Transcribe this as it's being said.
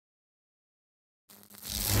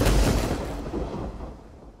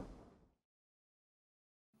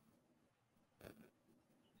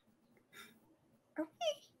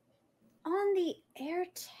on the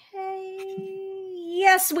Éarte?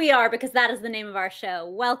 Yes, we are, because that is the name of our show.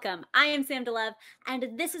 Welcome. I am Sam DeLove,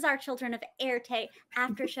 and this is our Children of Éarte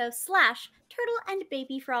after show / Turtle and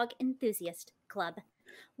Baby Frog Enthusiast Club.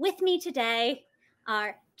 With me today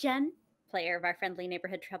are Jen, player of our friendly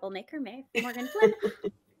neighborhood troublemaker, Maeve, Morgan Flynn,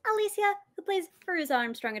 Alicia, who plays Fairuza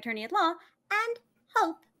Armstrong, attorney at law, and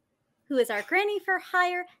Hope, who is our granny for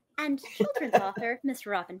hire and children's author, Miss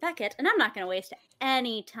Robin Beckett. And I'm not going to waste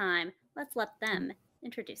any time. Let's let them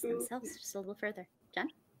introduce themselves just a little further. Jen?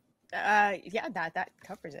 Yeah, that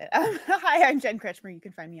covers it. Hi, I'm Jen Kretchmer. You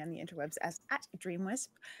can find me on the interwebs as @DreamWisp.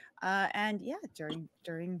 And yeah,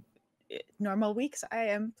 during normal weeks, I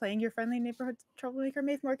am playing your friendly neighborhood troublemaker,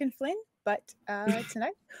 Maeve Morgan Flynn. But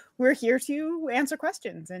tonight, we're here to answer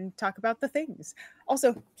questions and talk about the things.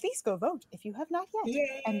 Also, please go vote if you have not yet.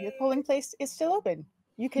 Yay. And your polling place is still open.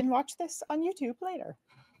 You can watch this on YouTube later.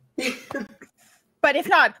 But if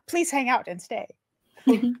not, please hang out and stay.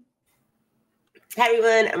 Hi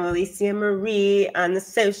everyone, I'm Alicia Marie on the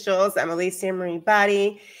socials. I'm Alicia Marie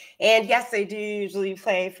Body. And yes, I do usually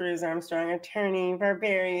play Fairuza Armstrong, attorney,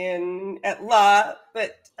 barbarian at law,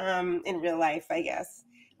 but in real life, I guess.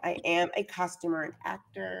 I am a costumer and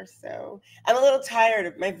actor, so I'm a little tired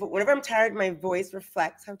of whenever I'm tired, my voice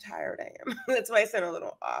reflects how tired I am. That's why I sound a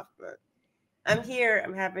little off, but I'm here.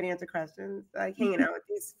 I'm happy to answer questions. I like hanging out with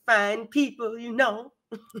these fine people, you know.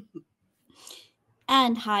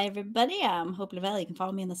 And hi, everybody. I'm Hope LaVelle. You can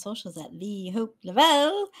follow me on the socials at the Hope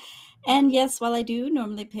LaVelle. And yes, while I do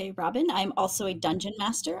normally play Robin, I'm also a dungeon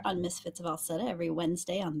master on Misfits of Alceta every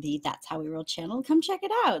Wednesday on the That's How We Roll channel. Come check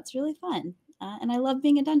it out. It's really fun. And I love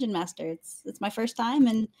being a dungeon master. It's my first time,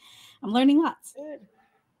 and I'm learning lots. Good.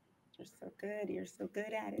 You're so good. You're so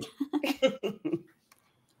good at it.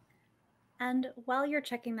 And while you're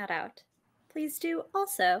checking that out, please do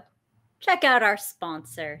also check out our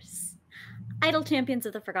sponsors. Idle Champions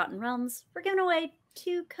of the Forgotten Realms. We're giving away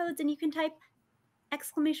 2 codes, and you can type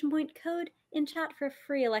 !code in chat for a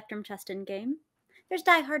free Electrum chest in game. There's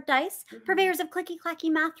Die Hard Dice, purveyors of clicky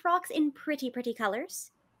clacky math rocks in pretty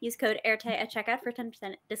colors. Use code Éarte at checkout for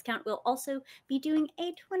 10% discount. We'll also be doing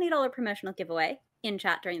a $20 promotional giveaway in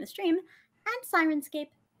chat during the stream, and Sirenscape,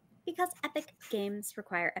 because epic games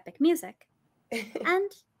require epic music. And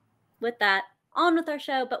with that, on with our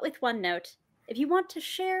show, but with one note. If you want to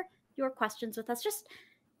share your questions with us, just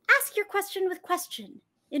ask your question with question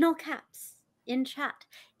in all caps in chat.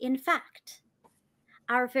 In fact,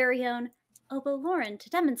 our very own Obo Lauren to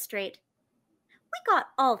demonstrate, we got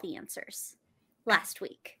all the answers last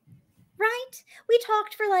week, right? We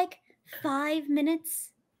talked for like 5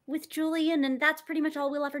 minutes with Julian, and that's pretty much all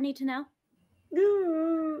we'll ever need to know.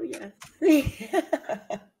 Ooh, yes.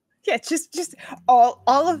 Yeah, just all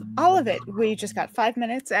of it. We just got 5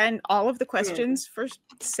 minutes and all of the questions for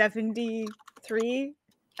 73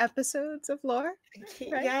 episodes of lore.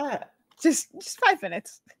 Right? Yeah, just 5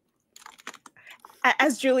 minutes.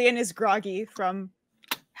 As Julian is groggy from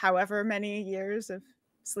however many years of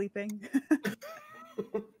sleeping.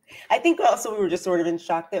 I think also we were just sort of in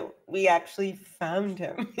shock that we actually found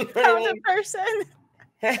him. Found a person.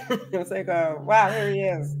 It was like, oh wow, there he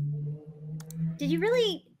is.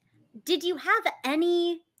 Did you have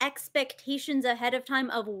any expectations ahead of time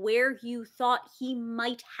of where you thought he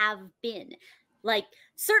might have been? Like,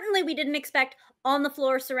 certainly we didn't expect on the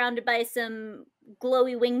floor surrounded by some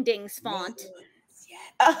glowy wingdings font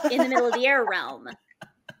in the middle of the air realm.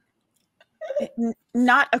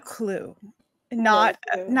 Not a clue. Not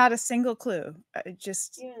a single clue.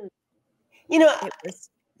 Just, you know, it was,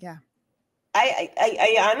 yeah.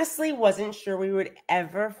 I honestly wasn't sure we would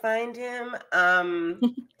ever find him.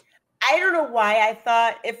 I don't know why I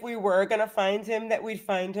thought if we were going to find him that we'd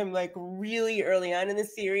find him like really early on in the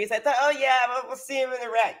series. I thought, oh yeah, we'll see him in the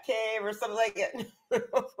rat cave or something like that.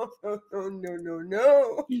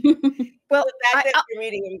 No. Well, the fact that you're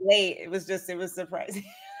reading him late, it was surprising.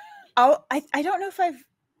 I don't know if I've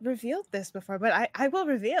revealed this before, but I will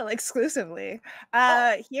reveal exclusively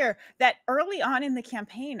here that early on in the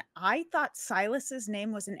campaign, I thought Silas's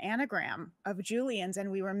name was an anagram of Julian's, and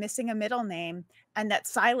we were missing a middle name, and that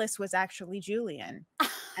Silas was actually Julian.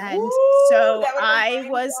 And Ooh, so I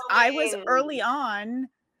was early on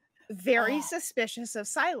very suspicious of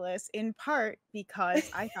Silas, in part because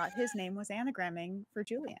I thought his name was anagramming for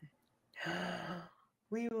Julian.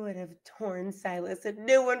 We would have torn Silas a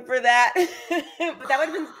new one for that. But that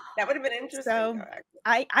would have been interesting. So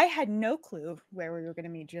I had no clue where we were going to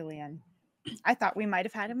meet Julian. I thought we might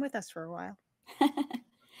have had him with us for a while.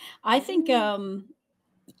 I think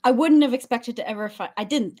I wouldn't have expected to ever find.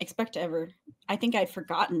 I I think I'd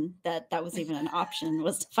forgotten that was even an option,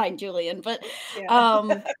 was to find Julian. But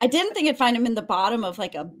Yeah. I didn't think I'd find him in the bottom of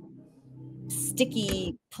like a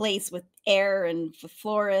sticky place with air and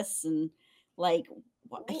florists and like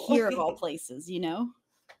here of all places, you know?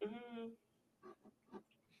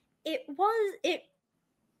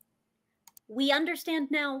 We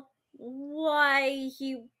understand now why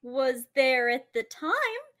he was there at the time,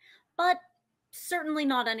 but certainly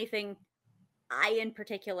not anything I in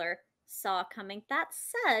particular saw coming. That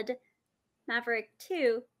said, Maverick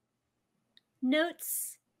too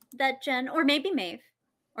notes that Jen, or maybe Maeve,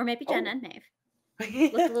 or maybe Jen and Maeve,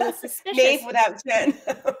 looked a little suspicious. Maeve without Jen.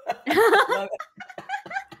 Love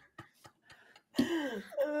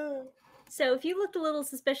it. So if you looked a little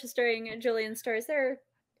suspicious during Julian's story, is there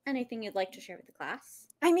anything you'd like to share with the class?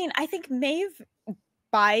 I mean, I think Maeve,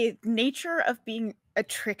 by nature of being a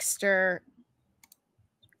trickster,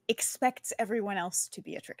 expects everyone else to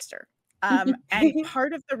be a trickster. And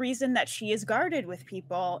part of the reason that she is guarded with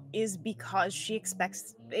people is because she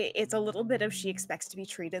expects, it's a little bit of she expects to be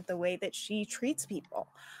treated the way that she treats people.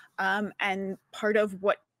 And part of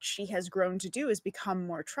what she has grown to do is become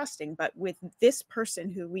more trusting. But with this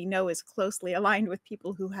person who we know is closely aligned with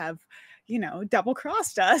people who have, you know,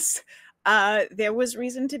 double-crossed us, there was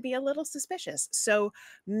reason to be a little suspicious. So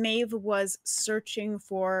Maeve was searching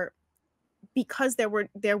for, because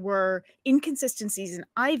there were inconsistencies in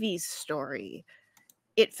Ivy's story,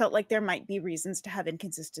 it felt like there might be reasons to have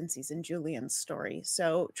inconsistencies in Julian's story.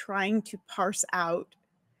 So trying to parse out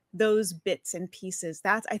those bits and pieces,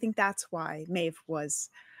 I think that's why Maeve was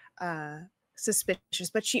suspicious.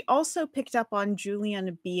 But she also picked up on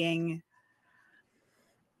Julian being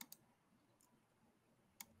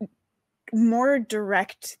more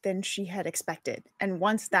direct than she had expected. And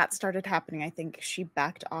once that started happening, I think she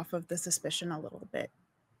backed off of the suspicion a little bit.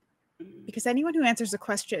 Because anyone who answers the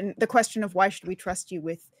question of why should we trust you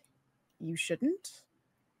with you shouldn't,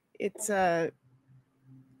 it's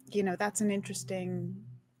you know, that's an interesting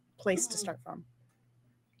place to start from.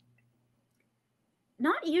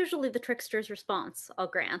 Not usually the trickster's response, I'll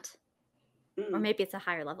grant. Or maybe it's a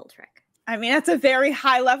higher level trick. I mean, that's a very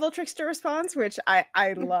high level trickster response, which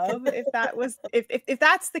I love. If that was, if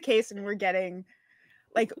that's the case, and we're getting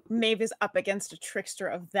like Maeve is up against a trickster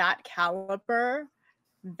of that caliber,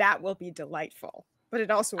 that will be delightful. But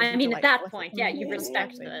it also, I mean, at that point, yeah, you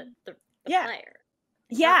respect the player.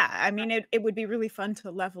 Yeah, I mean, it would be really fun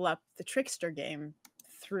to level up the trickster game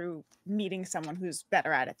through meeting someone who's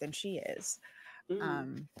better at it than she is.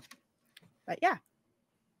 But yeah.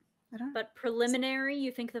 I don't know. But preliminary,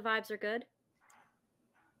 you think the vibes are good?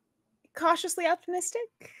 Cautiously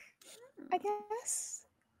optimistic, I guess.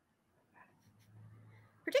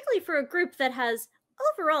 Particularly for a group that has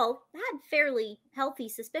overall had fairly healthy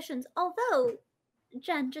suspicions, although,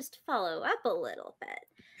 Jen, just to follow up a little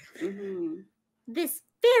bit. This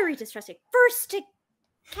very distressing, first to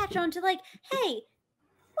catch on to like, hey,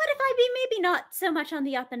 what if I be maybe not so much on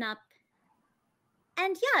the up and up?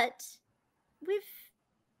 And yet,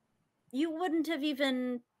 you wouldn't have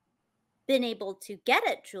even been able to get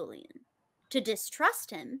at Julian, to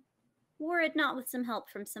distrust him, were it not with some help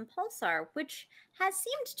from Pulsar, which has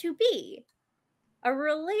seemed to be a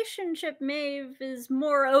relationship Maeve is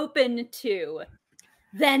more open to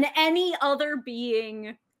than any other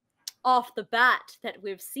being off the bat that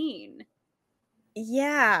we've seen.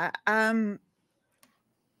 Yeah,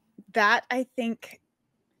 that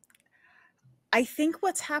I think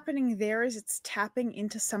what's happening there is it's tapping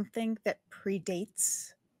into something that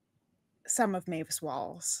predates some of Maeve's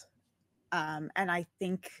walls. And I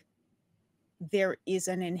think there is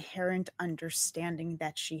an inherent understanding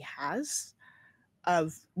that she has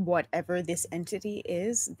of whatever this entity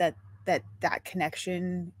is, that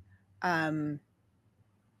connection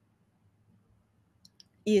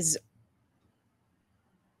is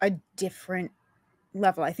a different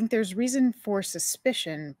level. I think there's reason for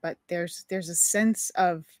suspicion, but there's a sense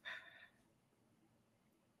of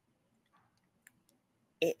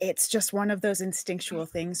it's just one of those instinctual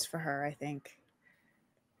things for her, I think.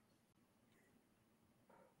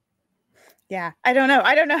 Yeah, I don't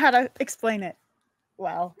know how to explain it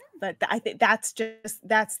well, but I think that's the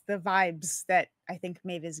vibes that I think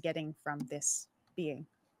Maeve is getting from this being.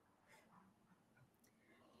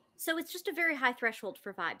 So it's just a very high threshold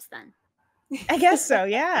for vibes then. I guess so,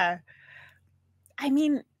 yeah. I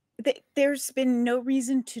mean, there's been no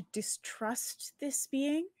reason to distrust this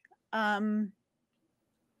being.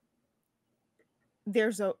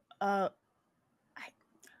 There's I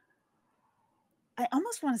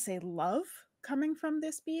almost want to say love coming from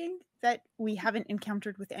this being that we haven't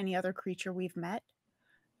encountered with any other creature we've met.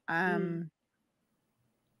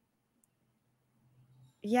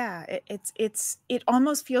 yeah, it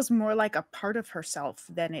almost feels more like a part of herself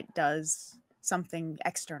than it does something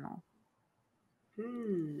external.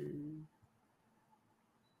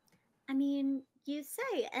 I mean, you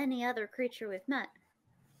say any other creature we've met,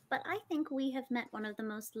 but I think we have met one of the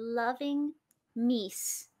most loving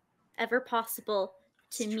meese ever possible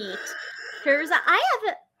to meet. Fairuza, I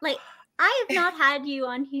have not had you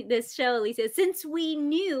on this show, Alicia, since we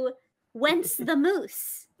knew whence the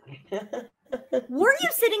moose. Were you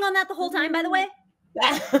sitting on that the whole time, by the way?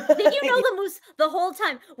 Did you know the moose the whole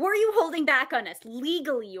time? Were you holding back on us?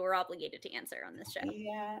 Legally, you were obligated to answer on this show.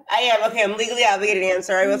 Yeah, I am. Okay, I'm legally obligated to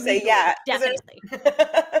answer. I will say, yeah. Definitely.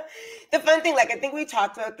 The fun thing, like, I think we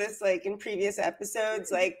talked about this, like, in previous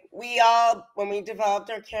episodes. Like, we all, when we developed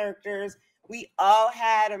our characters, we all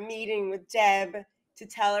had a meeting with Deb to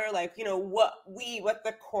tell her, like, you know, what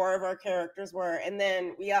the core of our characters were. And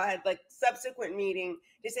then we all had, like, subsequent meeting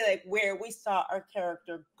to say, like, where we saw our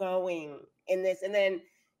character going in this. And then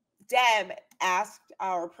Deb asked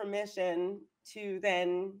our permission to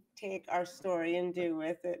then take our story and do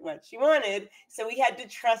with it what she wanted. So we had to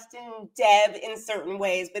trust in Deb in certain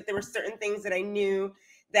ways, but there were certain things that I knew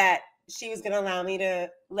that she was going to allow me to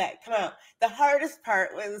let come out. The hardest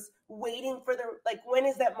part was waiting for when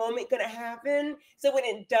is that moment going to happen? So when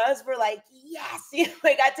it does, we're like, yes,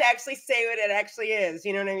 I got to actually say what it actually is.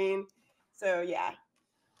 You know what I mean? So yeah.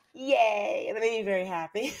 Yay. That made me very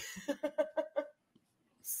happy.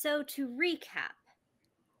 So to recap,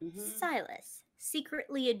 Silas,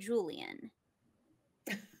 secretly a Julian.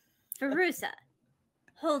 Fairuza,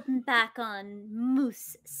 holding back on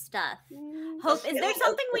moose stuff. Hope, is there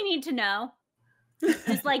something we need to know?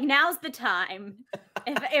 Just like, now's the time.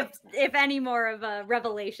 If any more of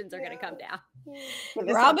revelations are going to come down.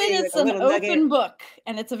 Robin is an open book,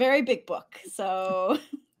 and it's a very big book. So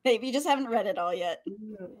maybe you just haven't read it all yet.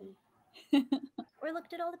 Or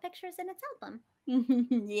looked at all the pictures in its album.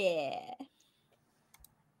 Yeah.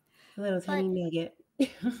 A little tiny nugget.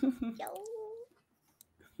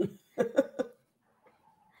 But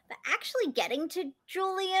actually getting to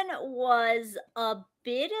Julian was a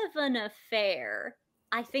bit of an affair.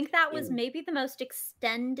 I think that was maybe the most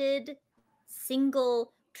extended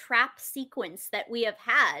single trap sequence that we have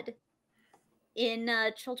had in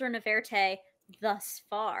Children of Éarte thus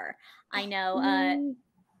far. I know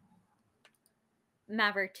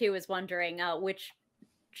Maverick 2 is wondering which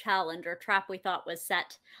challenge or trap we thought was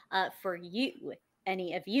set for you,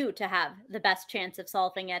 any of you, to have the best chance of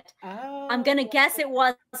solving it. I'm gonna guess it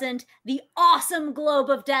wasn't the awesome globe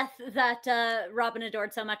of death that Robin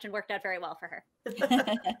adored so much and worked out very well for her.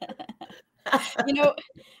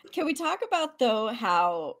 Can we talk about, though,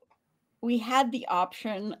 how we had the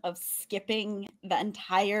option of skipping the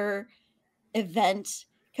entire event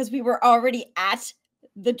because we were already at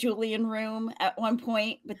the Julian room at one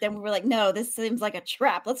point, but then we were like, no, this seems like a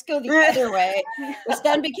trap. Let's go the other way, which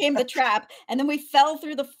then became the trap. And then we fell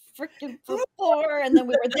through the freaking floor, and then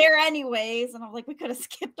we were there anyways. And I'm like, we could have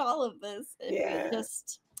skipped all of this if we had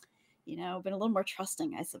just, been a little more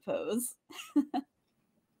trusting, I suppose. Well,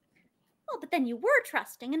 but then you were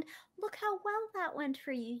trusting, and look how well that went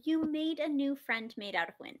for you. You made a new friend made out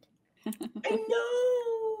of wind. I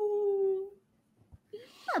know.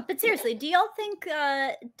 Oh, but seriously, do y'all think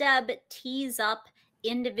Deb tees up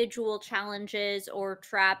individual challenges or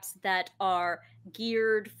traps that are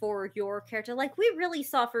geared for your character? Like, we really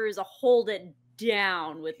saw Fairuza hold it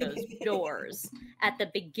down with those doors at the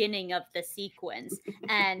beginning of the sequence.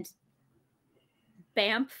 And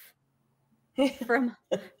Bamf from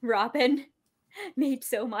Robin made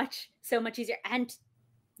so much easier. And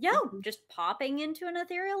just popping into an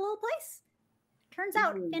ethereal little place. Turns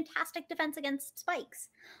out, fantastic defense against spikes.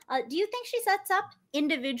 Do you think she sets up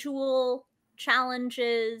individual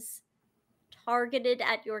challenges targeted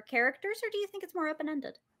at your characters, or do you think it's more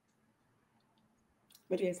open-ended?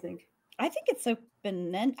 What do you guys think? I think it's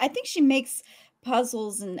open-ended. I think she makes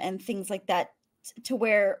puzzles and things like that to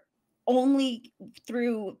where only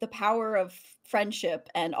through the power of friendship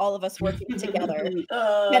and all of us working together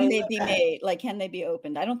can they be made, can they be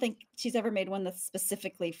opened. I don't think she's ever made one that's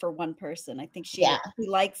specifically for one person. I think she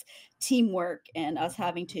likes teamwork and us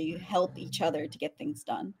having to help each other to get things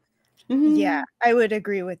done. Yeah, I would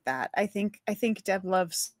agree with that. I think Deb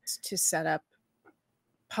loves to set up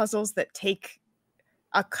puzzles that take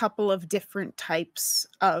a couple of different types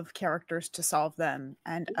of characters to solve them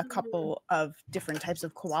and a couple of different types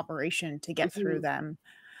of cooperation to get through them.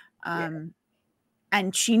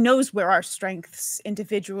 And she knows where our strengths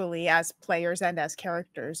individually as players and as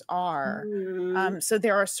characters are. So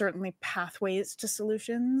there are certainly pathways to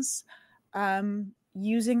solutions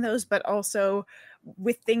using those, but also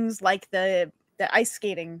with things like the the ice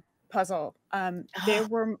skating puzzle. There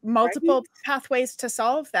were multiple pathways to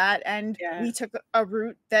solve that, and we took a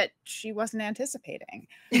route that she wasn't anticipating.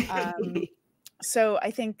 So I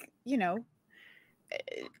think, you know,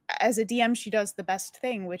 as a DM, she does the best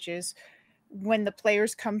thing, which is when the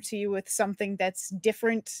players come to you with something that's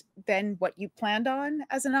different than what you planned on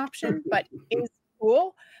as an option, but is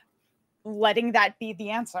cool, letting that be the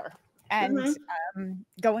answer and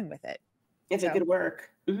going with it. If it could work.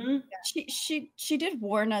 She did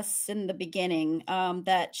warn us in the beginning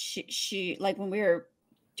that she like when we were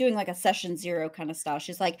doing like a session 0 kind of style,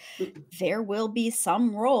 she's like, there will be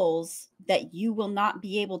some roles that you will not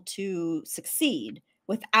be able to succeed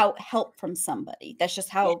without help from somebody. That's just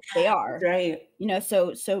how they are. Right. You know,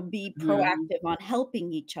 so be proactive on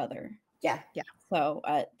helping each other. Yeah. So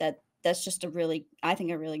that's just I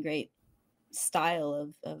think a really great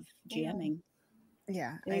style of GMing.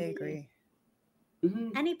 Yeah, I agree.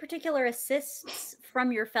 Any particular assists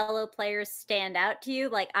from your fellow players stand out to you?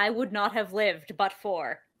 Like, I would not have lived but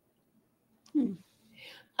for. For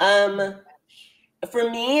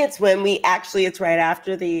me, it's when it's right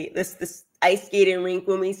after this ice skating rink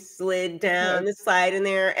when we slid down the slide in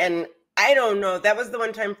there, and I don't know, that was the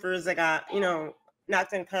one time Fairuza got, you know,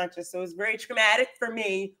 knocked unconscious, so it was very traumatic for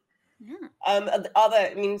me.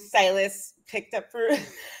 Silas picked up for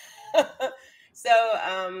so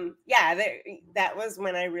that was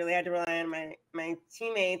when I really had to rely on my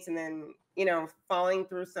teammates, and then, you know, falling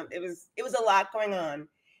through it was a lot going on.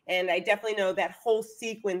 And I definitely know that whole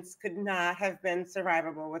sequence could not have been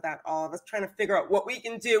survivable without all of us trying to figure out what we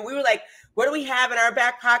can do. We were like, what do we have in our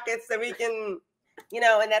back pockets that we can, you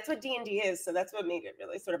know, and that's what D&D is. So that's what made it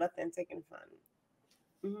really sort of authentic and fun.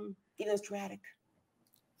 Even though it's dramatic.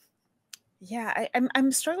 Yeah,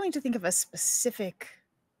 I'm struggling to think of a specific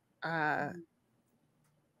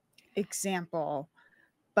example,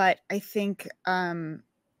 but I think, in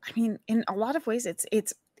a lot of ways, it's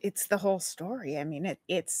the whole story. I mean,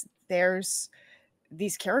 there's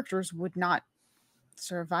these characters would not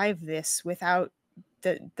survive this without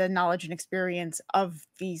the knowledge and experience of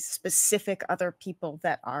these specific other people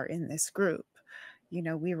that are in this group. You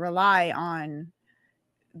know, we rely on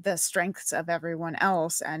the strengths of everyone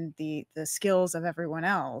else and the skills of everyone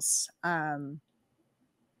else,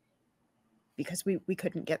 because we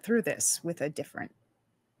couldn't get through this with a different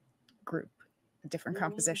group, a different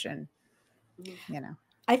composition, you know.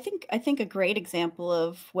 I think a great example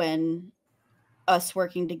of when us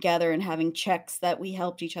working together and having checks that we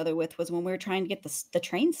helped each other with was when we were trying to get the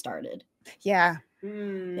train started. Yeah.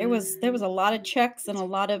 There was a lot of checks and a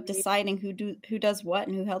lot of deciding who does what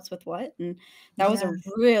and who helps with what, and that was a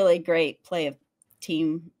really great play of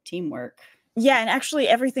teamwork. Yeah, and actually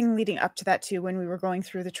everything leading up to that too, when we were going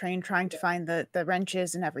through the train trying to find the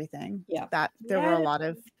wrenches and everything. Yeah. That there were a lot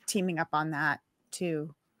of teaming up on that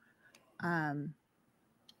too.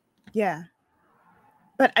 Yeah.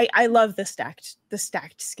 But I love the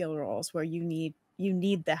stacked skill rolls where you need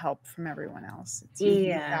the help from everyone else. You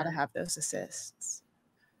gotta have those assists.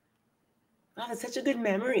 Oh, that's such a good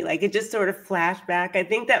memory. Like, it just sort of flashed back. I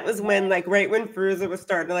think that was when, like, right when Fairuza was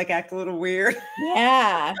starting to, like, act a little weird.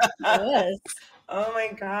 Yeah, it was. Oh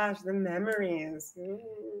my gosh, the memories.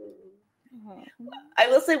 I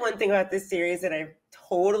will say one thing about this series that I've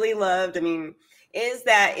totally loved,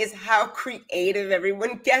 is how creative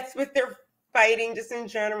everyone gets with their fighting just in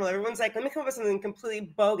general. Everyone's like, let me come up with something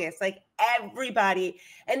completely bogus. Like, everybody.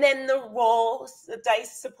 And then the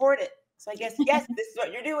dice support it. So I guess, yes, this is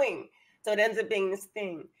what you're doing. So it ends up being this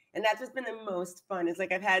thing. And that's what's been the most fun. It's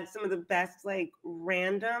like I've had some of the best, like,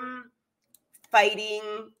 random fighting,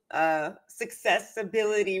 success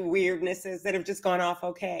ability weirdnesses that have just gone off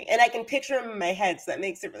okay. And I can picture them in my head, so that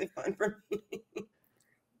makes it really fun for me.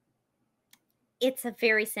 It's a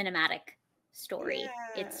very cinematic story. Yeah.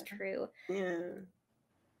 It's true. Yeah.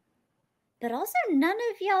 But also, none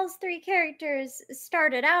of y'all's 3 characters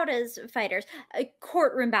started out as fighters,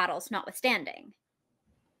 courtroom battles notwithstanding.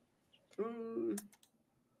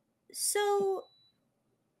 So,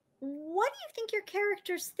 what do you think your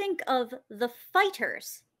characters think of the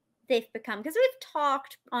fighters they've become? Because we've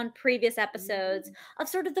talked on previous episodes of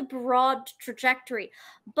sort of the broad trajectory,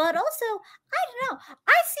 but also, I don't know,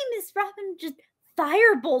 I see Miss Robin just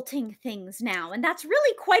firebolting things now, and that's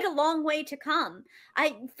really quite a long way to come.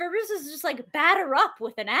 Fairuza's just like batter up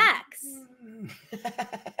with an axe.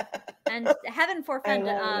 And heaven forfend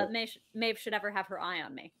Maeve should ever have her eye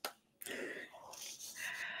on me.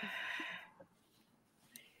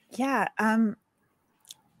 Yeah.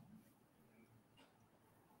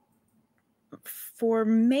 For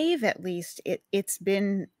Maeve, at least, it's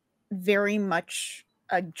been very much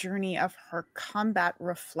a journey of her combat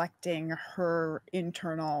reflecting her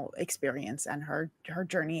internal experience and her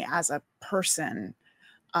journey as a person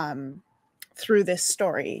through this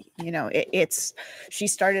story. You know, she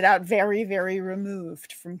started out very, very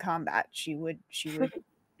removed from combat. She would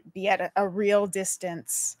be at a real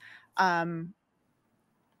distance, and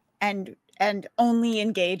only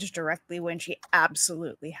engage directly when she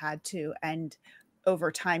absolutely had to. And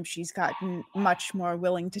over time, she's gotten much more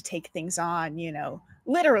willing to take things on, you know,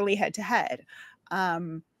 literally head to head.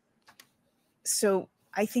 So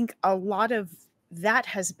I think a lot of that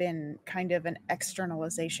has been kind of an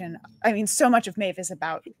externalization. I mean, so much of Maeve is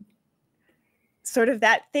about sort of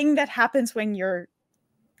that thing that happens when you're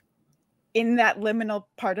in that liminal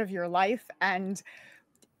part of your life, and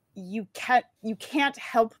you can't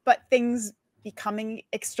help but things becoming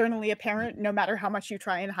externally apparent no matter how much you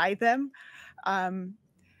try and hide them.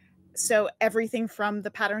 So everything from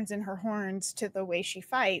the patterns in her horns to the way she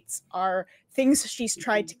fights are things she's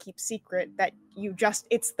tried to keep secret, that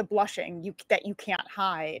it's the blushing that you can't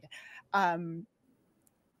hide.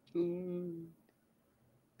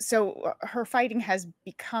 So her fighting has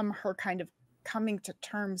become her kind of coming to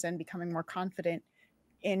terms and becoming more confident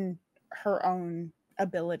in her own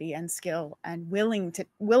ability and skill, and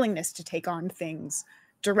willingness to take on things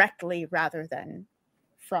directly rather than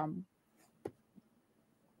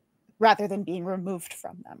being removed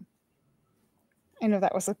from them. I know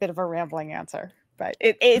that was a bit of a rambling answer, but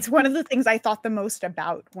it's one of the things I thought the most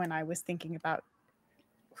about when I was thinking about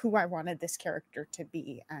who I wanted this character to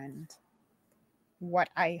be and what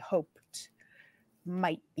I hoped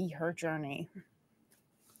might be her journey.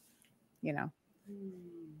 You know,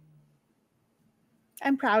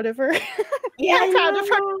 I'm proud of her. Yeah, I'm proud of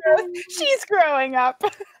her growth. She's growing up.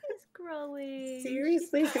 She's growing.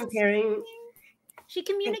 Seriously, comparing. She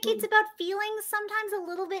communicates about feelings sometimes a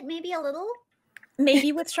little bit, maybe a little.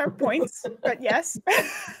 Maybe with sharp points, but yes.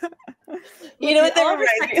 You know what that all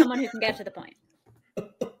reminds respect me? someone who can get to the point.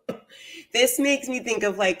 This makes me think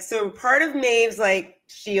of so part of Maeve's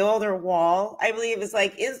shield or wall, I believe,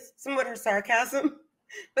 is somewhat her sarcasm.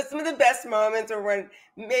 But some of the best moments are when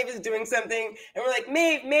Maeve is doing something and we're like,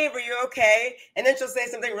 Maeve, are you okay? And then she'll say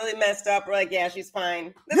something really messed up. We're like, yeah, she's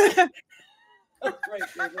fine. That's my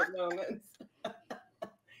favorite moments.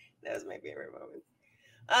 That was my favorite moment.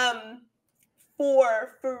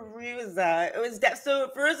 For Fairuza, it was so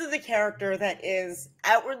Fairuza is a character that is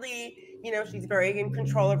outwardly, she's very in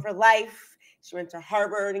control of her life. She went to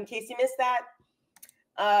Harvard, in case you missed that.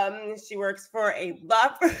 She works for a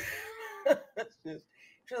law firm.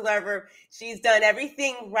 She's done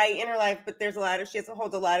everything right in her life, but she has to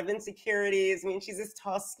hold a lot of insecurities. I mean, she's this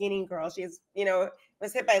tall, skinny girl. She has,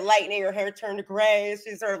 was hit by lightning. Her hair turned gray.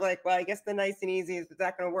 She's sort of like, well, I guess the nice and easy is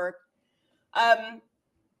not going to work.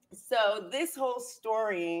 So this whole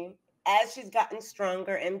story, as she's gotten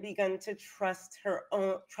stronger and begun to trust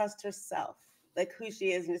herself, like who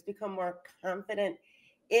she is, and just become more confident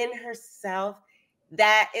in herself,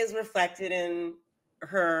 that is reflected in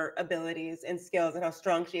her abilities and skills and how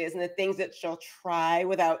strong she is and the things that she'll try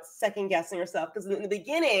without second guessing herself. Because in the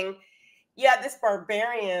beginning, you had this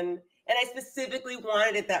barbarian, and I specifically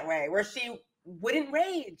wanted it that way, where she wouldn't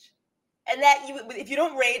rage. And that if you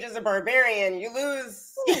don't rage as a barbarian, you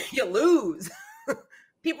lose. You lose.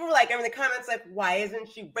 People were in the comments, why isn't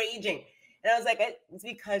she raging? And I was like, it's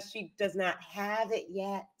because she does not have it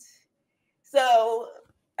yet. So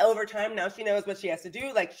over time, now she knows what she has to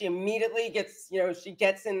do. She immediately gets, she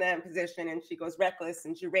gets in that position and she goes reckless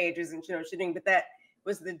and she rages and she knows what she's doing. But that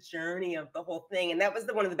was the journey of the whole thing. And that was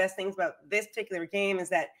one of the best things about this particular game, is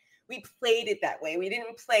that we played it that way. We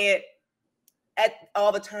didn't play it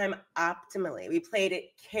all the time optimally. We played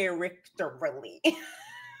it characterally.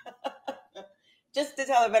 Just to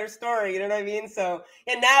tell a better story, you know what I mean? So,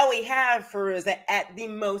 and now we have Fairuza at the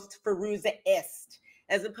most Fairuza-ist,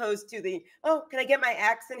 as opposed to the, oh, can I get my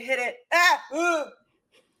axe and hit it? Ah, ooh.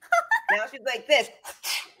 Now she's like this.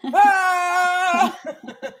 Ah!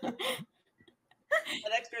 That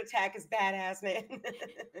extra attack is badass, man. We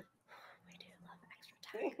do love extra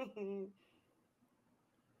attack.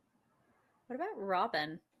 What about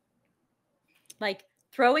Robin?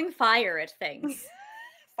 Throwing fire at things.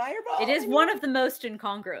 Fireball. It is one of the most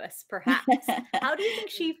incongruous, perhaps. How do you think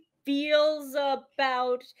she feels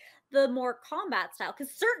about the more combat style?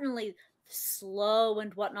 Because certainly slow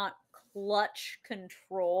and whatnot, clutch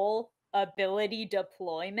control, ability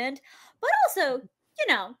deployment, but also,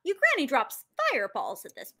 you granny drops fireballs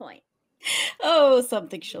at this point. Oh,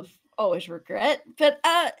 something she'll always regret. But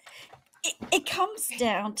it comes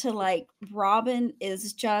down to Robin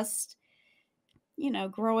is just,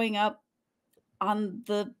 growing up on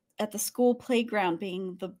the at the school playground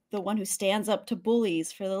being the one who stands up to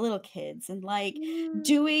bullies for the little kids and like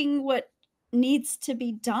doing what needs to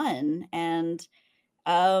be done. And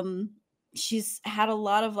she's had a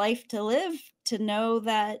lot of life to live to know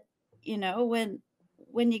that, you know,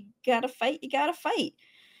 when you gotta fight, you gotta fight.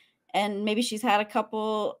 And maybe she's had a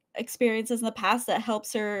couple experiences in the past that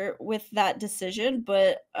helps her with that decision,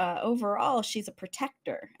 but overall she's a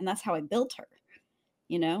protector, and that's how I built her.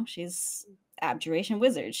 You know, she's abjuration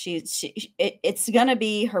wizard. It's gonna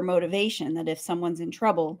be her motivation that if someone's in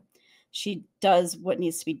trouble, she does what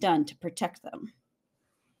needs to be done to protect them.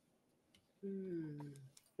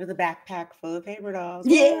 With a backpack full of paper dolls.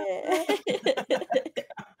 Yeah.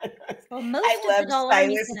 Well, most of the doll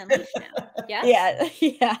armies can unleash now. Yes?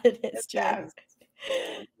 Yeah, it is true.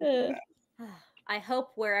 I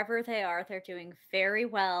hope wherever they are, they're doing very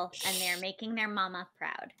well and they're making their mama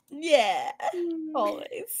proud. Yeah,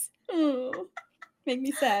 always. Make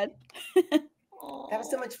me sad. That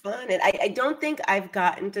was so much fun. And I don't think I've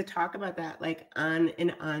gotten to talk about that like on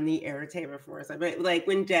the Éarte before. So, but like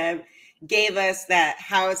when Deb gave us that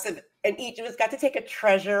house and each of us got to take a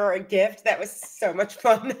treasure or a gift, that was so much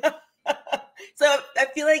fun. So I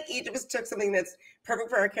feel like each of us took something that's perfect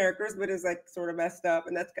for our characters, but is like sort of messed up,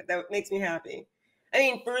 and that makes me happy. I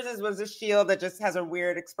mean, Fairuza's was a shield that just has a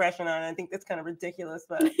weird expression on it. I think that's kind of ridiculous,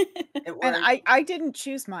 but it worked. And I didn't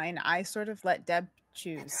choose mine. I sort of let Deb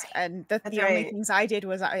choose. Right. And the only things I did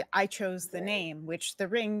was I chose the name, which the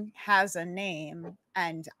ring has a name,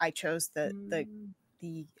 and I chose the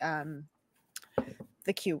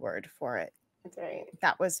Q word for it. That's right.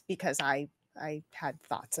 That was because I had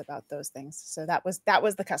thoughts about those things. So that was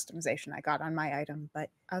the customization I got on my item. But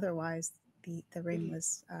otherwise, the ring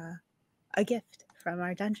was a gift from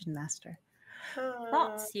our dungeon master.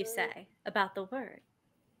 Thoughts, you say, about the word?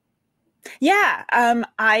 Yeah,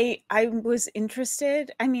 I was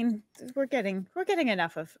interested. I mean, we're getting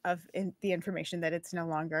enough of the information that it's no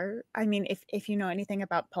longer. I mean, if you know anything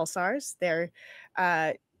about pulsars, they're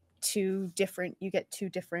two different. You get two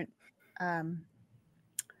different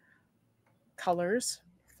colors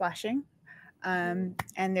flashing, and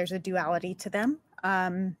there's a duality to them.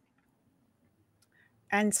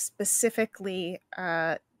 And specifically,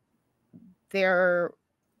 this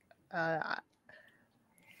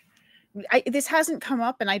hasn't come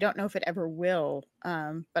up, and I don't know if it ever will,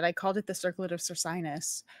 but I called it the Circlet of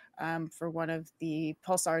Circinus for one of the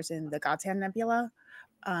pulsars in the God's Hand Nebula,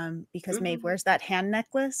 because Maeve wears that hand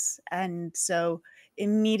necklace, and so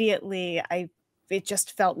immediately it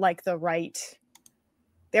just felt like there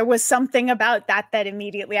was something about that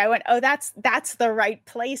immediately I went, oh, that's the right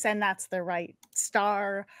place, and that's the right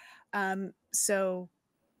star. So,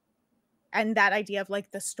 and that idea of like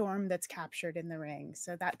the storm that's captured in the ring.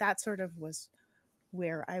 So that sort of was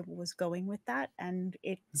where I was going with that. And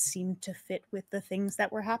it seemed to fit with the things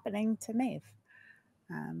that were happening to Maeve.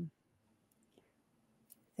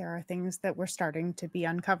 There are things that were starting to be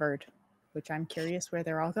uncovered, which I'm curious where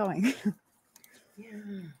they're all going. Yeah.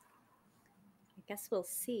 I guess we'll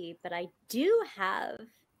see, but I do have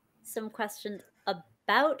some questions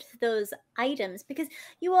about those items, because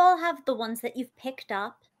you all have the ones that you've picked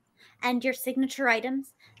up and your signature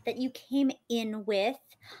items that you came in with,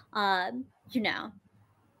 you know,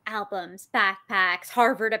 albums, backpacks,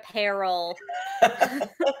 Harvard apparel.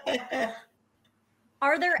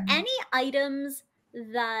 Are there any items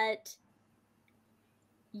that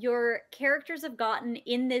your characters have gotten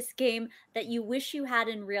in this game that you wish you had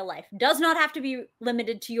in real life? Does not have to be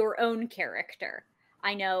limited to your own character.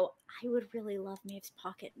 I know I would really love Maeve's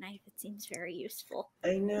pocket knife. It seems very useful.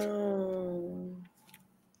 I know.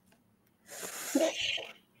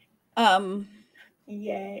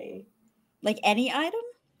 Yay. Like any item?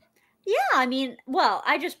 Yeah, I mean, well,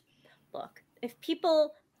 look, if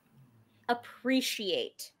people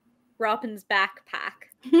appreciate Robin's backpack,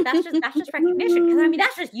 that's just recognition, because I mean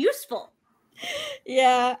that's just useful.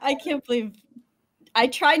 Yeah, I can't believe I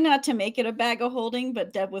tried not to make it a bag of holding,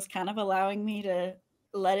 but Deb was kind of allowing me to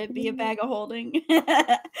let it be a bag of holding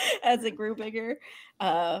as it grew bigger.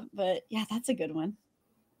 But yeah, that's a good one.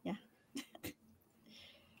 Yeah.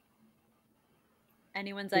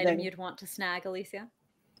 Anyone's item you'd want to snag, Alicia?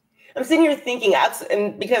 I'm sitting here thinking,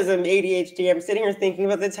 and because of ADHD, I'm sitting here thinking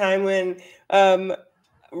about the time when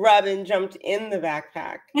Robin jumped in the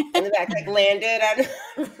backpack and the backpack landed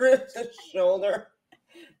on her shoulder.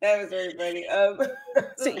 That was very funny.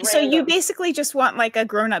 So you basically just want like a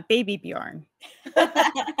grown-up baby Bjorn.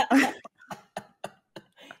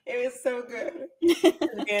 It was so good.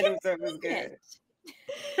 The random stuff was good.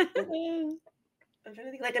 I'm trying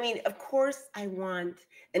to think. Like, I mean, of course, I want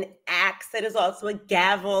an axe that is also a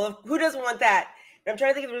gavel. Who doesn't want that? I'm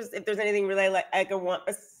trying to think if there's anything really like I could want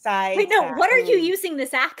besides. Wait, no, that. what are you using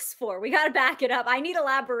this axe for? We gotta back it up. I need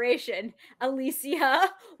elaboration.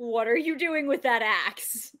 Alicia, what are you doing with that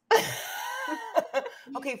axe?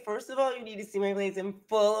 Okay, first of all, you need to see my place. I'm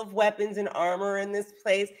full of weapons and armor in this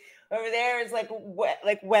place. Over there is like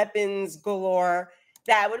weapons galore.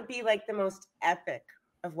 That would be like the most epic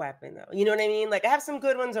of weapon, though. You know what I mean? Like I have some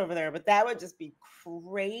good ones over there, but that would just be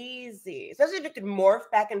crazy. Especially if it could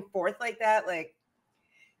morph back and forth like that. Like,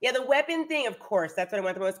 yeah, the weapon thing, of course, that's what I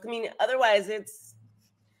want the most. I mean, otherwise,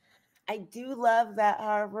 I do love that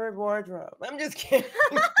Harvard wardrobe. I'm just kidding.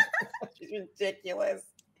 She's ridiculous.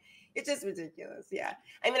 It's just ridiculous. Yeah.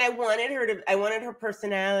 I mean, I wanted her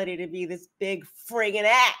personality to be this big friggin'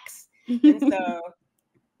 axe. And so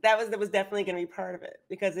that was definitely going to be part of it,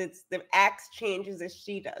 because it's the axe changes as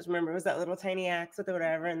she does. Remember, it was that little tiny axe with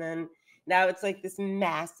whatever. And then now it's like this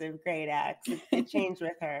massive great axe. It changed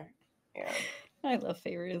with her. Yeah. I love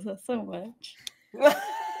Fairuza so much.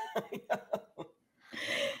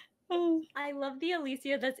 I love the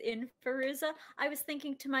Alicia that's in Fairuza. I was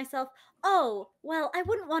thinking to myself, oh, well, I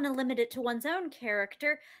wouldn't want to limit it to one's own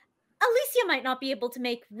character. Alicia might not be able to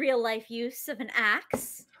make real life use of an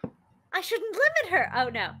axe. I shouldn't limit her. Oh,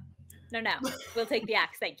 no. No. We'll take the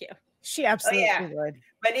axe. Thank you. She absolutely would.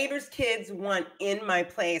 My neighbor's kids want in my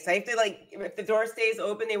place. I have to, like, if the door stays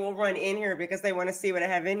open, they will run in here because they want to see what I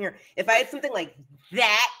have in here. If I had something like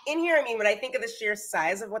that in here, I mean, when I think of the sheer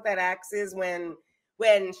size of what that axe is, when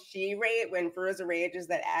Fairuza rages,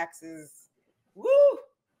 that axe is, woo,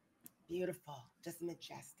 beautiful, just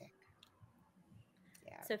majestic.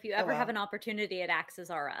 Yeah. So if you ever have an opportunity at Axes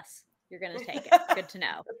R Us, you're going to take it. Good to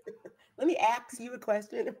know. Let me ask you a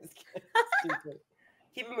question.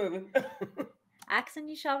 Keep it moving. Ask and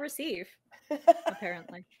you shall receive,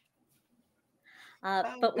 apparently.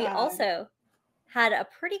 But we also had a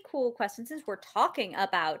pretty cool question, since we're talking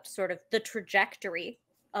about sort of the trajectory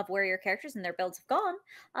of where your characters and their builds have gone.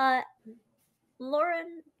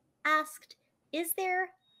 Lauren asked, is there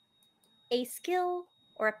a skill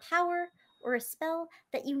or a power or a spell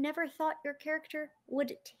that you never thought your character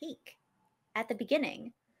would take at the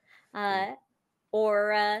beginning?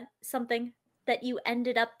 Or something that you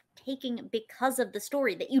ended up taking because of the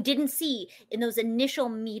story that you didn't see in those initial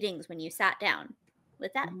meetings when you sat down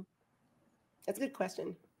with that? That's a good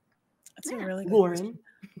question. That's a really good Lauren. question.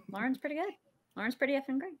 Lauren's pretty good. Lauren's pretty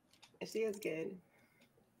effing great. She is good.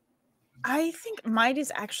 I think mine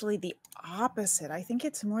is actually the opposite. I think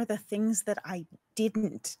it's more the things that I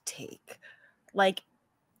didn't take. Like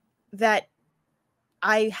that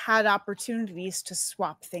I had opportunities to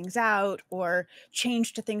swap things out or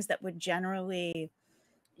change to things that would generally,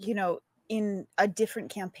 you know, in a different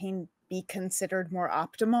campaign be considered more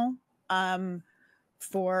optimal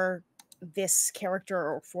for this character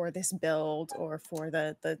or for this build or for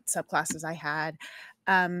the subclasses I had.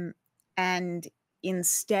 And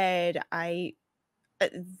instead,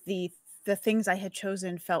 the things I had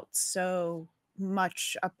chosen felt so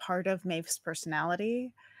much a part of Maeve's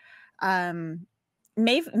personality.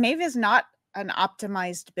 Maeve is not an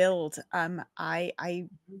optimized build. I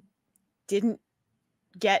didn't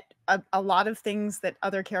get a lot of things that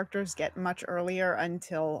other characters get much earlier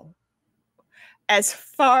until as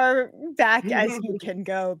far back as you can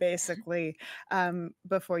go, basically,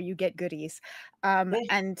 before you get goodies.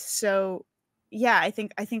 And so, yeah, I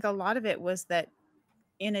think a lot of it was that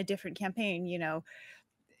in a different campaign, you know,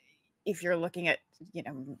 if you're looking at, you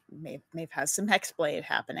know, Maeve has some Hexblade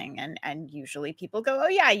happening, and usually people go, oh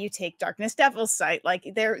yeah, you take Darkness Devil's Sight.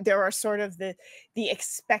 Like there are sort of the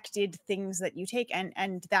expected things that you take,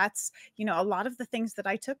 and that's, you know, a lot of the things that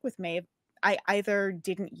I took with Maeve, I either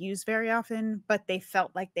didn't use very often, but they felt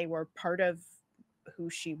like they were part of who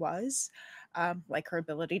she was, like her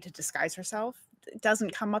ability to disguise herself. It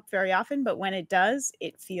doesn't come up very often, but when it does,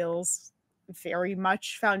 it feels very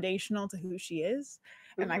much foundational to who she is.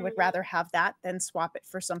 And I would rather have that than swap it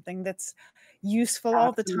for something that's useful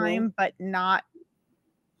all the time, but not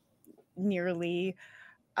nearly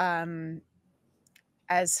as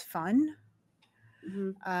fun.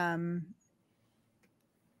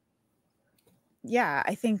 Yeah,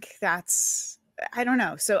 I think that's, I don't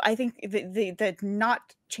know. So I think the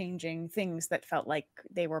not changing things that felt like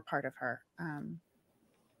they were part of her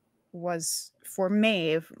was for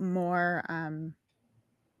Maeve more,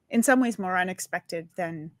 in some ways more unexpected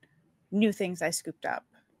than new things I scooped up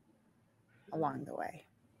along the way,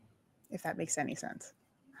 if that makes any sense.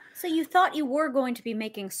 So you thought you were going to be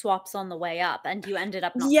making swaps on the way up, and you ended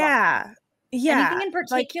up not. Yeah. Anything in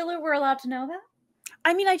particular we're allowed to know about?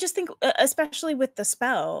 I mean, I just think, especially with the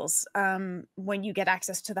spells, when you get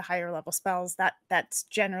access to the higher level spells, that's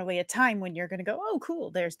generally a time when you're going to go, oh, cool,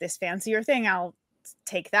 there's this fancier thing. I'll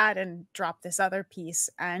take that and drop this other piece.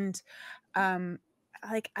 And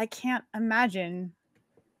like, I can't imagine,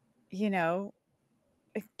 you know,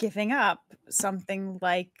 giving up something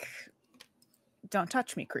like "Don't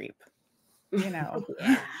touch me, creep." You know,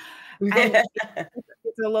 Yeah. and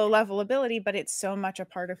it's a low level ability, but it's so much a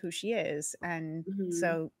part of who she is, and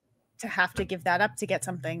so to have to give that up to get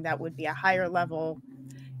something that would be a higher level,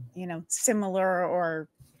 you know, similar or,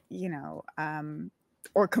 you know,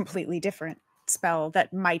 or completely different spell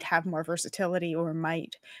that might have more versatility or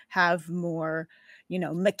might have more, you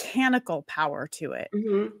know, mechanical power to it,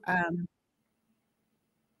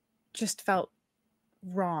 just felt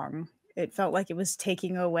wrong. It felt like it was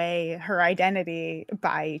taking away her identity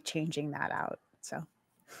by changing that out. So,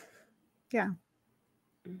 yeah.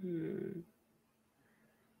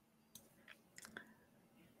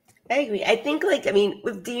 I agree. I think, like, I mean,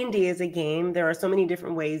 with D&D as a game, there are so many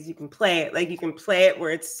different ways you can play it. Like, you can play it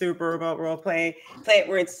where it's super about role play it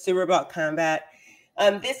where it's super about combat.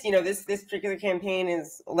 This particular campaign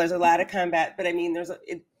there's a lot of combat, but I mean, there's a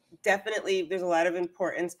lot of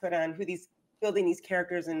importance put on building these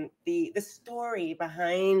characters and the story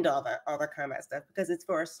behind all the combat stuff, because it's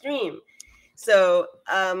for a stream. So,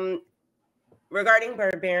 regarding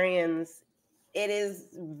barbarians, it is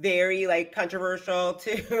very like controversial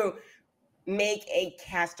to make a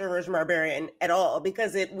caster version barbarian at all,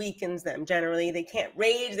 because it weakens them. Generally, they can't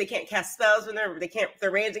rage, they can't cast spells when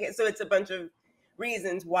they're raging. So it's a bunch of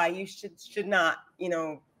reasons why you should not, you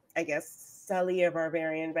know, I guess, sully a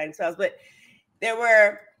barbarian by spells. But there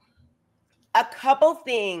were a couple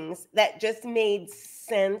things that just made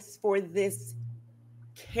sense for this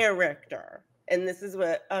character. And this is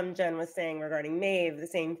what Jen was saying regarding Maeve, the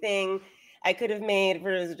same thing. I could have made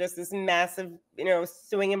for just this massive, you know,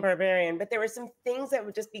 swinging barbarian, but there were some things that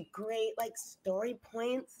would just be great, like story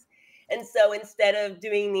points. And so instead of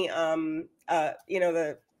doing the,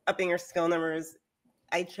 the upping your skill numbers,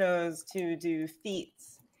 I chose to do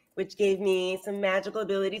feats, which gave me some magical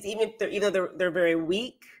abilities, even though they're very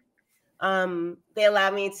weak. They allow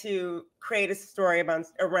me to create a story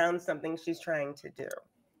around something she's trying to do.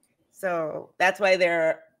 So that's why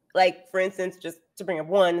they're, like, for instance, just to bring up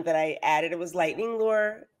one that I added, it was lightning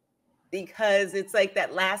lure, because it's like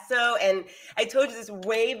that lasso. And I told you this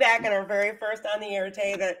way back in our very first on the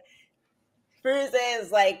Éarte that Fairuza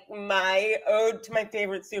is like my ode to my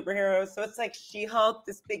favorite superheroes. So it's like She-Hulk,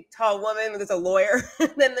 this big tall woman, there's a lawyer.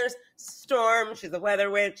 Then there's Storm, she's a weather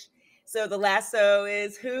witch. So the lasso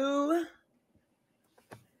is who?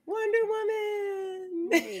 Wonder Woman.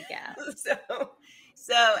 There you go.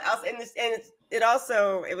 So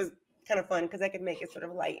also, it was kind of fun because I could make it sort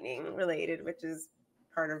of lightning related, which is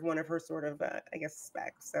part of one of her sort of I guess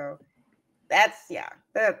specs. So that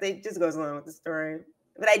just goes along with the story.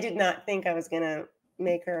 But I did not think I was gonna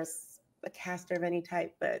make her a caster of any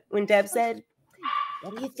type. But when Deb said,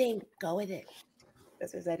 "What do you think? Go with it,"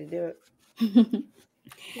 that's what I decided to do it.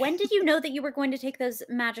 When did you know that you were going to take those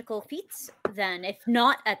magical feats then, if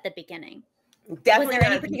not at the beginning? Definitely. Was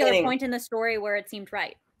there any particular point in the story where it seemed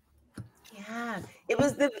right? Yeah, it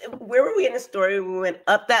was where were we in the story? We went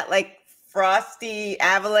up that like frosty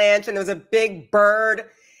avalanche, and there was a big bird.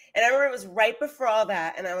 And I remember it was right before all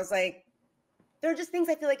that, and I was like, there are just things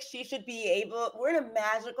I feel like she should be able. We're in a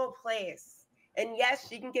magical place, and yes,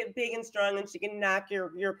 she can get big and strong, and she can knock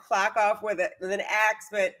your clock off with an axe.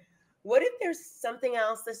 But what if there's something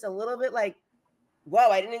else that's a little bit like, whoa,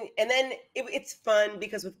 I didn't. And then it's fun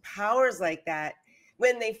because with powers like that,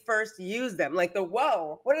 when they first use them, like the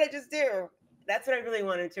whoa, what did I just do? That's what I really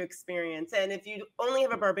wanted to experience. And if you only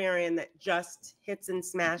have a barbarian that just hits and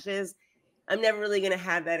smashes, I'm never really going to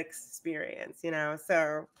have that experience, you know?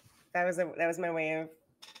 So that was my way of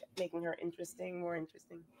making her more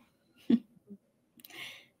interesting.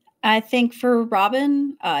 I think for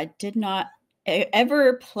Robin, did not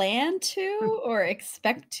ever plan to or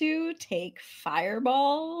expect to take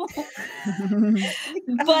Fireball.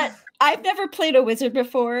 But I've never played a wizard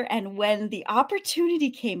before, and when the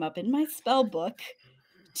opportunity came up in my spell book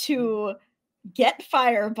to get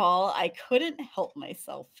Fireball, I couldn't help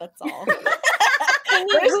myself. That's all.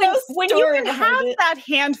 There's no when story you can behind have it. that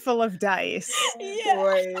handful of dice.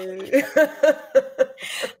 Yeah.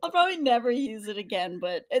 I'll probably never use it again,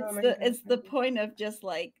 but it's the point of just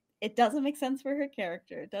like, it doesn't make sense for her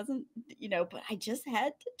character. It doesn't, but I just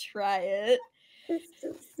had to try it.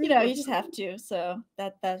 You just have to. So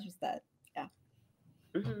that's just that. Yeah.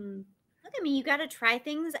 Look at me. You got to try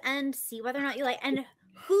things and see whether or not you like. And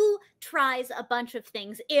Who tries a bunch of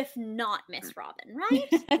things if not Miss Robin,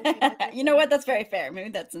 right? You know what? That's very fair. Maybe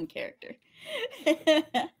that's in character.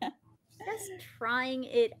 Just trying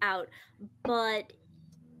it out, but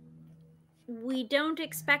we don't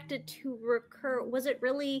expect it to recur. Was it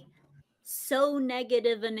really so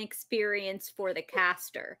negative an experience for the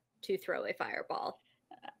caster to throw a fireball?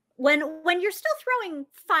 When you're still throwing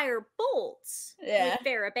fire bolts with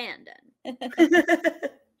fair abandon.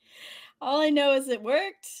 All I know is it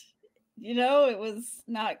worked. You know, it was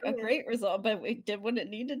not a great result, but we did what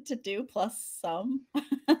it needed to do, plus some.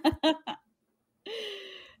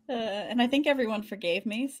 And I think everyone forgave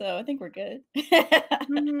me, so I think we're good.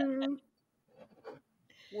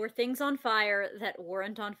 Were things on fire that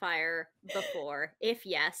weren't on fire before? If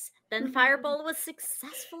yes, then Fireball was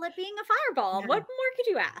successful at being a fireball. Yeah. What more could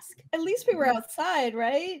you ask? At least we were outside,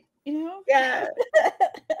 right? You know? Yeah.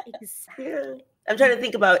 Exactly. Yeah. I'm trying to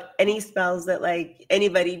think about any spells that like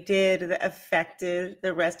anybody did that affected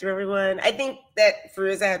the rest of everyone. I think that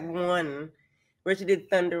Fairuza had one where she did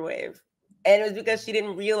Thunderwave. And it was because she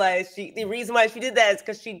didn't realize the reason why she did that is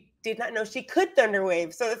because she did not know she could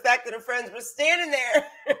Thunderwave. So the fact that her friends were standing there,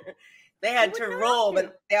 they had to roll,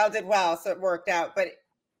 but they all did well, so it worked out. But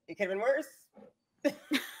it could have been worse.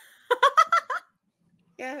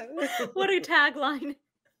 Yeah. What a tagline.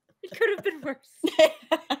 It could have been worse.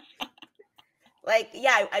 Like,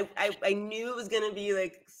 yeah, I knew it was going to be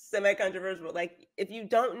like semi-controversial. But like, if you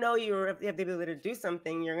don't know you have the ability to do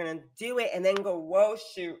something, you're going to do it and then go, whoa,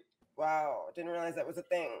 shoot. Wow, didn't realize that was a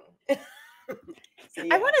thing. So,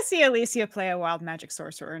 yeah. I want to see Alicia play a wild magic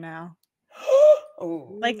sorcerer now.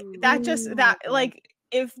 Oh. Like like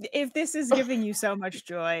if this is giving you so much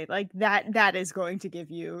joy, like that is going to give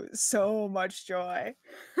you so much joy.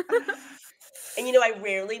 And you know, I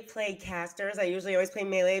rarely play casters. I usually always play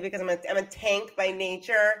melee because I'm a tank by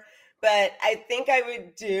nature. But I think I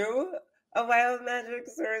would do a wild magic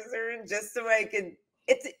sorcerer just so I could.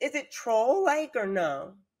 Is it troll like or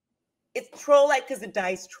no? It's troll like because the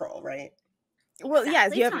dice troll, right? Well,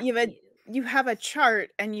 Exactly. yes, you have a chart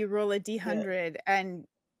and you roll a d100 and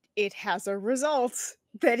it has a result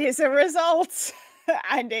that is a result,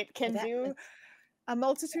 and it can do a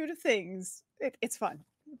multitude of things. It's fun.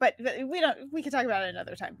 But we can talk about it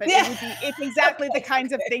another time. But it's exactly the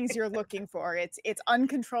kinds of things you're looking for. It's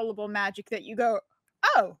uncontrollable magic that you go,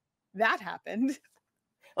 oh, that happened.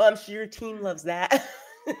 Well, I'm sure your team loves that.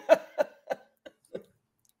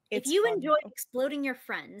 If you enjoy exploding your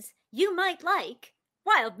friends, you might like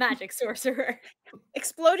Wild Magic Sorcerer.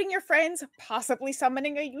 Exploding your friends, possibly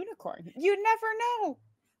summoning a unicorn. You never know.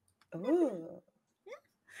 Ooh.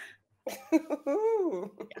 Yeah.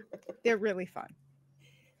 They're really fun.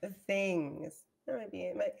 The things. That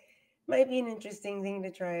might be an interesting thing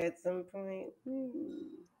to try at some point.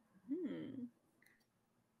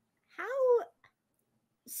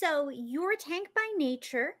 So you're a tank by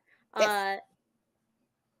nature. Yes.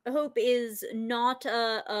 Hope is not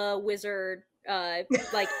a wizard,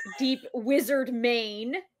 like deep wizard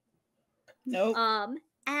main. Nope. And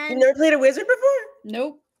you never played a wizard before?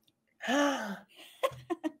 Nope.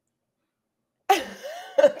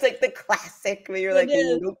 It's like the classic where you're like,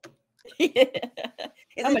 nope. Is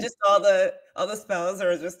it just all the spells, or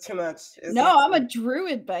is this too much? No, I'm a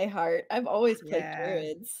druid by heart. I've always played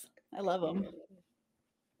druids. I love them.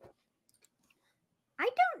 I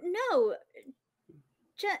don't know.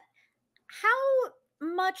 How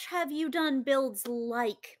much have you done builds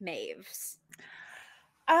like Maeve's?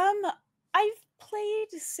 I've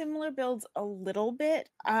played similar builds a little bit.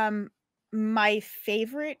 My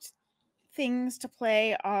favorite things to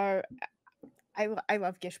play are I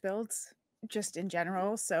love Gish builds just in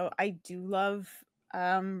general. So I do love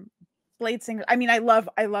Blade Singer. I mean, I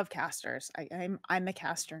love casters. I'm a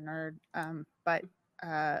caster nerd. But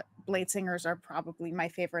Blade Singers are probably my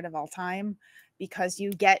favorite of all time because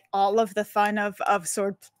you get all of the fun of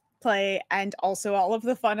sword play and also all of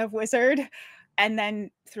the fun of wizard, and then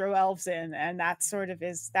throw elves in, and that sort of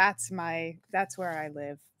that's where I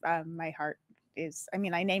live. My heart is. I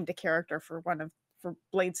mean, I named a character for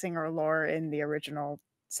Blade Singer lore in the original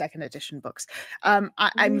 2nd edition books.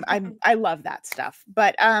 I love that stuff,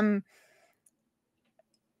 but I'll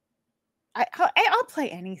play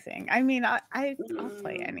anything. I mean, I'll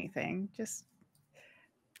play anything.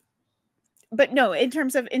 But no, in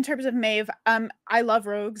terms of Maeve, I love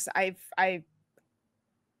rogues. I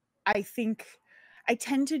think I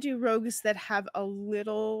tend to do rogues that have a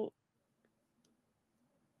little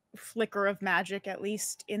flicker of magic at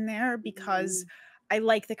least in there because I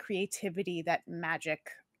like the creativity that magic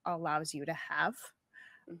allows you to have.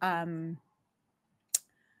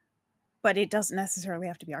 But it doesn't necessarily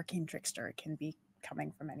have to be arcane trickster. It can be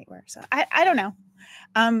coming from anywhere. So I don't know.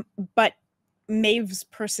 But Maeve's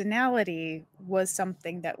personality was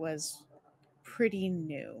something that was pretty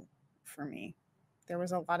new for me. There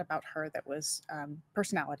was a lot about her that was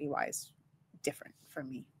personality-wise different for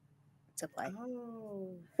me to play.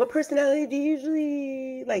 Oh, what personality do you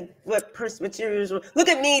usually like? What's your usual? Look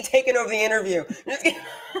at me taking over the interview.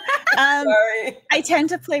 Sorry. I tend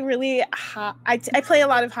to play really high. I play a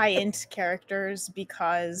lot of high-end characters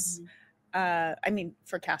because, I mean,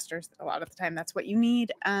 for casters, a lot of the time that's what you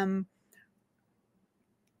need.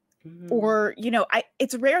 Or, you know,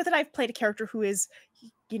 it's rare that I've played a character who is,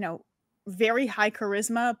 you know, very high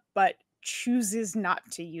charisma, but chooses not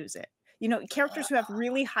to use it. You know, characters who have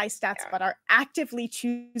really high stats, but are actively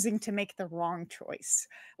choosing to make the wrong choice.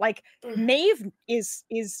 Like Maeve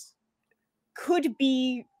could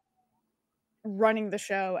be running the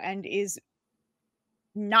show and is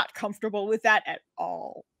not comfortable with that at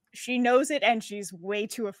all. She knows it and she's way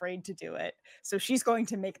too afraid to do it. So she's going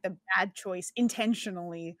to make the bad choice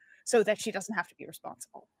intentionally so that she doesn't have to be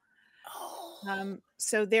responsible.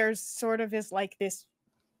 So there's sort of is like this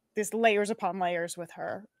layers upon layers with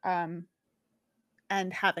her,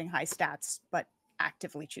 and having high stats, but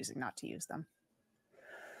actively choosing not to use them.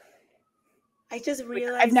 I just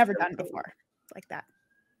realized I've never done before like that.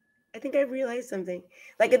 I think I realized something.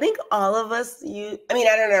 Like, I think all of us, I mean,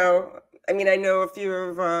 I don't know. I mean, I know a few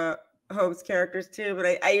of Hope's characters too, but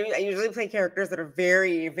I usually play characters that are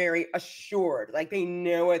very, very assured. Like, they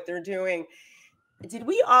know what they're doing. Did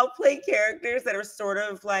we all play characters that are sort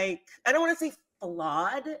of like, I don't want to say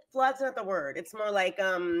flawed. Flawed's not the word. It's more like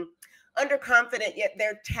underconfident, yet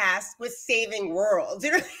they're tasked with saving worlds.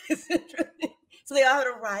 You know? So they all had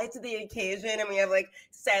to rise to the occasion, and we have like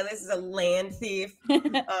Silas is a land thief.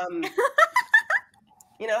 You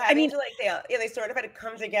know, having to like they sort of had to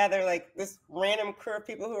come together like this random crew of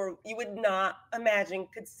people who you would not imagine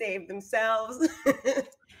could save themselves.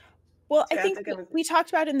 Well, I think we talked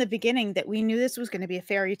about in the beginning that we knew this was going to be a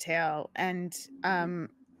fairy tale, and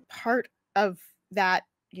part of that,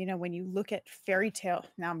 you know, when you look at fairy tale,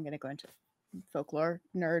 now I'm going to go into folklore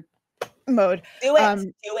nerd mode. Do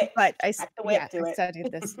it. Do it. But I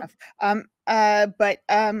studied this stuff. But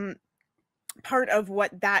part of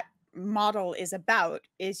what that model is about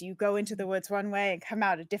is you go into the woods one way and come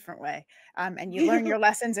out a different way, and you learn your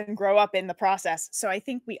lessons and grow up in the process. So I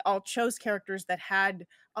think we all chose characters that had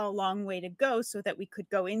a long way to go so that we could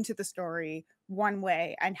go into the story one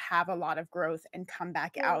way and have a lot of growth and come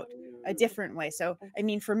back out a different way. So I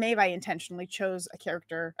mean, for Maeve, I intentionally chose a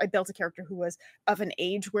character. I built a character who was of an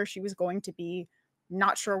age where she was going to be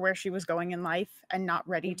not sure where she was going in life and not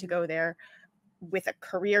ready to go there, with a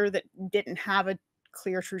career that didn't have a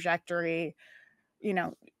clear trajectory. You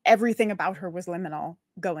know, everything about her was liminal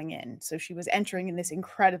going in. So she was entering in this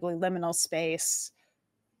incredibly liminal space.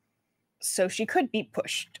 So she could be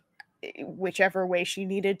pushed whichever way she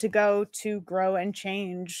needed to go to grow and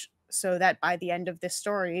change, so that by the end of this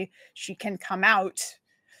story, she can come out,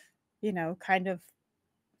 you know, kind of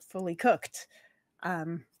fully cooked.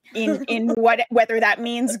 In whether that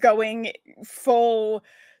means going full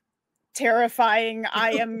terrifying,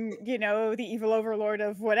 I am, you know, the evil overlord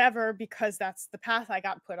of whatever, because that's the path I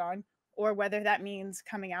got put on, or whether that means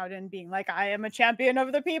coming out and being like, I am a champion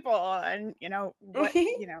of the people, and you know what,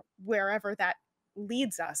 you know, wherever that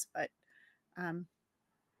leads us. But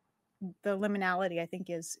the liminality, I think,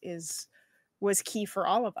 was key for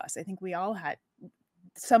all of us. I think we all had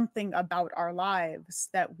something about our lives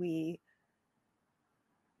that we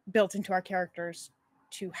built into our characters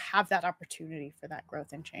to have that opportunity for that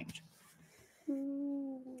growth and change.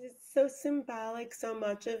 It's so symbolic. So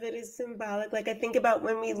much of it is symbolic. Like, I think about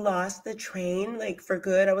when we lost the train, like for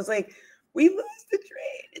good. I was like, we lost the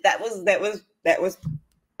train. That was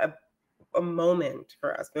a moment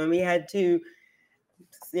for us when we had to,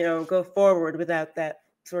 you know, go forward without that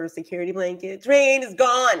sort of security blanket. Train is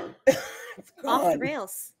gone. It's gone. Off the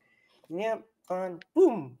rails. Yep, gone.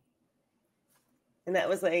 Boom. And that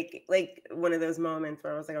was like one of those moments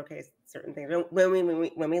where I was like, okay, certain things.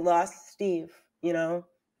 When we lost Steve, you know,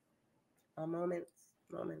 all moments.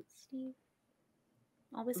 Steve,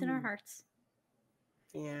 always in our hearts.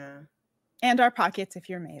 Yeah. And our pockets if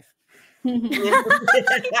you're Maeve. I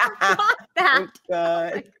forgot that. Oh,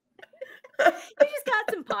 God. You just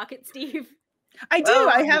got some pockets, Steve. I do. Oh,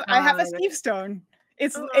 I have a Steve stone.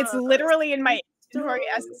 It's literally in my inventory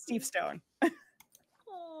as a Steve stone.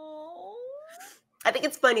 I think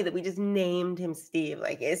it's funny that we just named him Steve.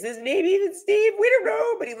 Like, is his name even Steve? We don't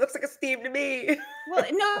know, but he looks like a Steve to me. Well,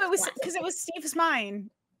 no, it was because it was Steve's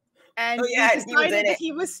mine. And we he was decided that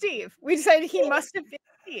he was Steve. We decided he must have been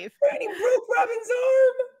Steve. And he broke Robin's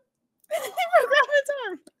arm. broke Robin's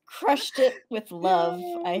arm. Crushed it with love,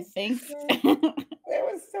 I think. That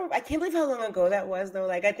was so. I can't believe how long ago that was, though.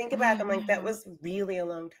 Like I think back, I'm like, that was really a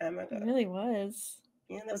long time ago. It really was.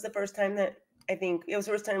 Yeah, that was the first time that I think it was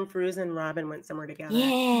the first time Fairuza and Robin went somewhere together.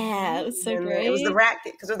 Yeah, it was so And great. it was the rat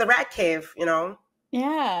because it was the rat cave, you know.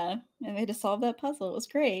 Yeah, and they had to solve that puzzle. It was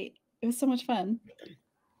great. It was so much fun.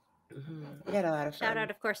 We had a lot of fun. Shout out,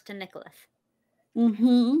 of course, to Nicholas.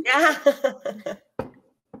 Mm-hmm. Yeah.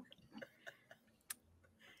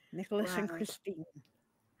 Nicholas and Wow. Christine.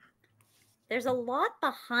 There's a lot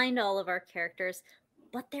behind all of our characters,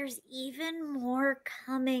 but there's even more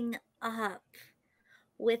coming up.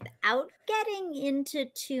 Without getting into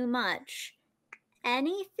too much,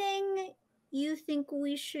 anything you think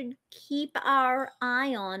we should keep our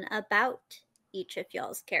eye on about each of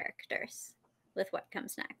y'all's characters with what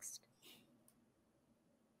comes next?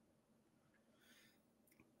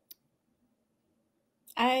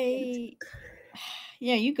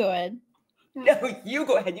 Yeah, you go ahead. No, you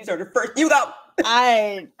go ahead. You started first. You go.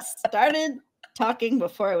 I started talking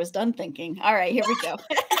before I was done thinking. All right, here we go.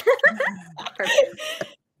 Perfect.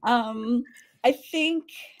 I think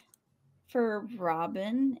for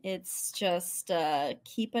Robin, it's just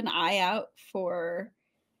keep an eye out for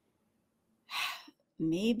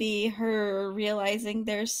maybe her realizing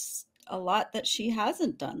there's a lot that she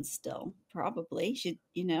hasn't done still. Probably she,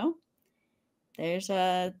 there's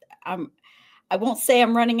I won't say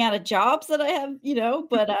I'm running out of jobs that I have,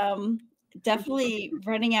 but definitely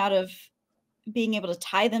running out of being able to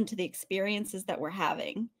tie them to the experiences that we're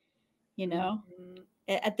having.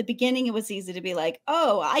 At the beginning, it was easy to be like,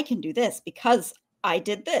 oh, I can do this because I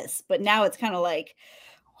did this. But now it's kind of like,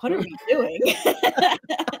 what are we doing?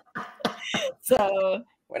 So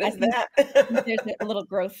What is that? there's a little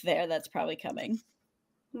growth there that's probably coming.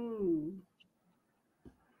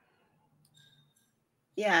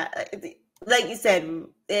 Yeah, like you said,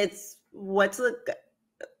 it's what to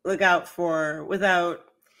look out for without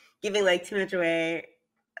giving like too much away.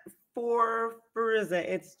 For Fairuza,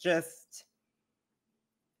 it's just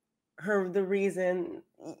the reason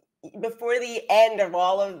before the end of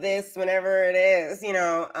all of this, whenever it is,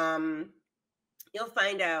 you'll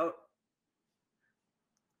find out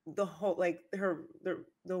the whole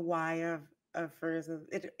the why of Fairuza.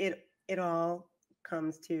 It all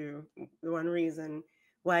comes to the one reason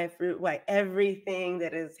why everything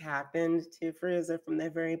that has happened to Fairuza from the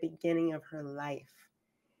very beginning of her life.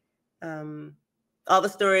 All the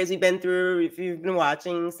stories we've been through, if you've been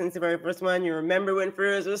watching since the very first one, you remember when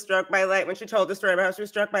Fairuza was struck by light, when she told the story about how she was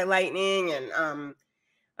struck by lightning, and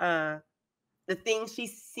the things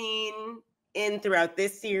she's seen in throughout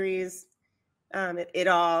this series.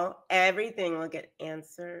 Everything will get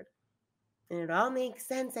answered, and it all makes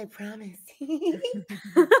sense. I promise.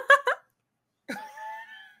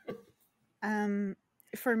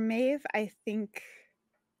 For Maeve, I think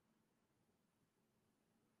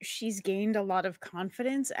she's gained a lot of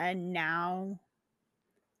confidence, and now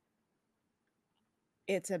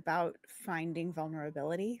it's about finding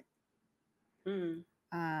vulnerability.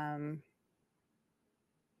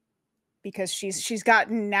 Because she's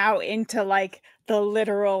gotten now into like the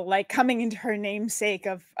literal, like coming into her namesake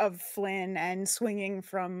of Flynn and swinging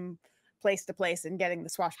from place to place and getting the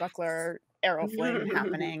swashbuckler arrow Flynn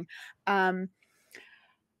happening.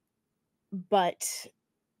 But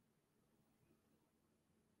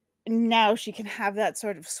now she can have that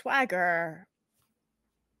sort of swagger.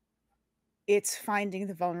 It's finding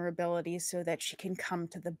the vulnerability so that she can come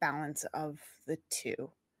to the balance of the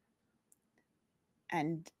two.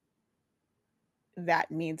 And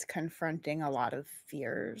that means confronting a lot of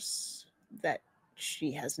fears that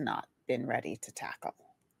she has not been ready to tackle.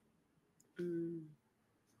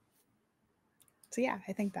 So yeah,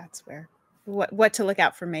 I think that's where what to look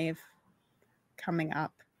out for Maeve coming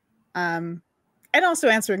up. And also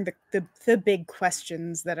answering the big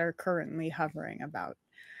questions that are currently hovering about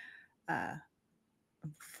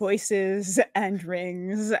voices and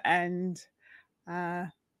rings and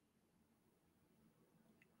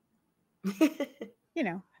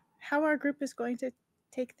how our group is going to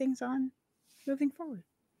take things on moving forward.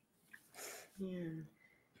 Yeah.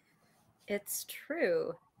 It's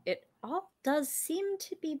true. It all does seem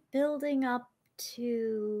to be building up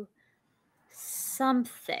to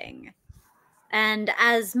something. And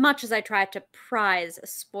as much as I try to prize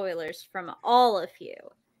spoilers from all of you,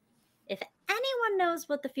 if anyone knows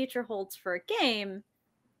what the future holds for a game,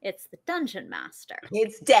 it's the Dungeon Master.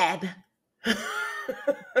 It's Deb.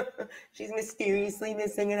 She's mysteriously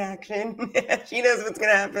missing in action. She knows what's going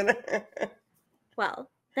to happen. Well,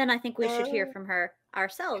 then I think we should hear from her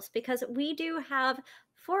ourselves, because we do have,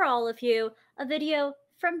 for all of you, a video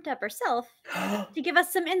from Deb herself to give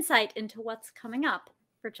us some insight into what's coming up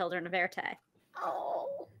for Children of Éarte.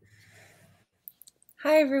 Oh.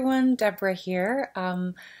 Hi everyone, Deborah here.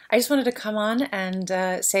 I just wanted to come on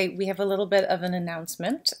and say we have a little bit of an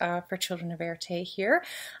announcement for Children of Éarte here.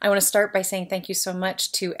 I want to start by saying thank you so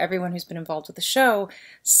much to everyone who's been involved with the show.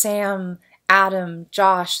 Sam, Adam,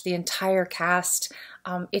 Josh, the entire cast.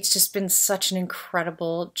 It's just been such an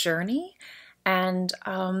incredible journey, and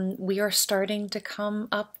we are starting to come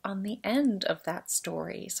up on the end of that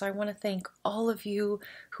story. So I want to thank all of you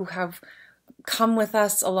who have come with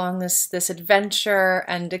us along this adventure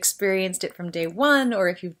and experienced it from day one, or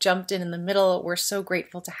if you've jumped in the middle, we're so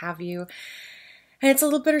grateful to have you. And it's a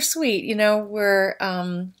little bittersweet, you know,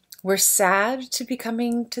 we're sad to be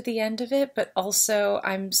coming to the end of it, but also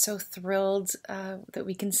I'm so thrilled that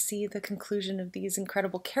we can see the conclusion of these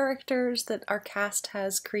incredible characters that our cast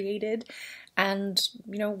has created, and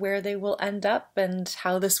you know, where they will end up and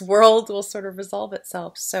how this world will sort of resolve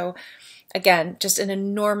itself. So again, just an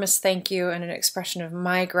enormous thank you and an expression of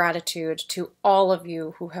my gratitude to all of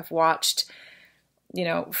you who have watched, you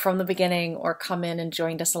know, from the beginning or come in and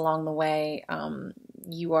joined us along the way.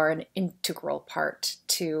 You are an integral part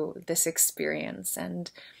to this experience,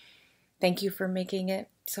 and thank you for making it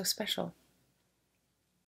so special.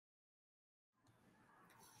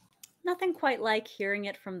 Nothing quite like hearing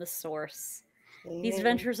it from the source. These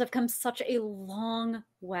adventures have come such a long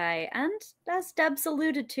way, and as Deb's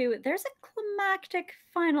alluded to, there's a climactic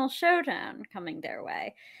final showdown coming their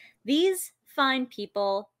way. These fine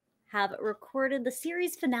people have recorded the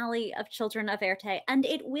series finale of Children of Éarte, and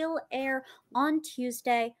it will air on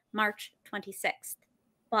Tuesday, March 26th.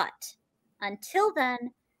 But until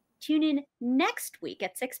then, tune in next week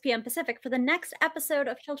at 6 p.m. Pacific for the next episode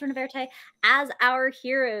of Children of Éarte as our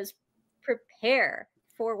heroes prepare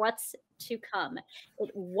for what's to come.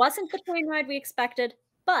 It wasn't the train ride we expected,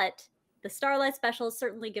 but the Starlight Special has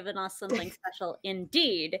certainly given us something special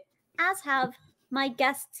indeed, as have my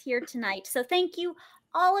guests here tonight. So thank you,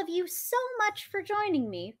 all of you, so much for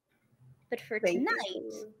joining me. But for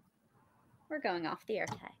tonight, we're going off the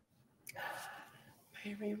Éarte.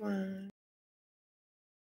 Bye, everyone.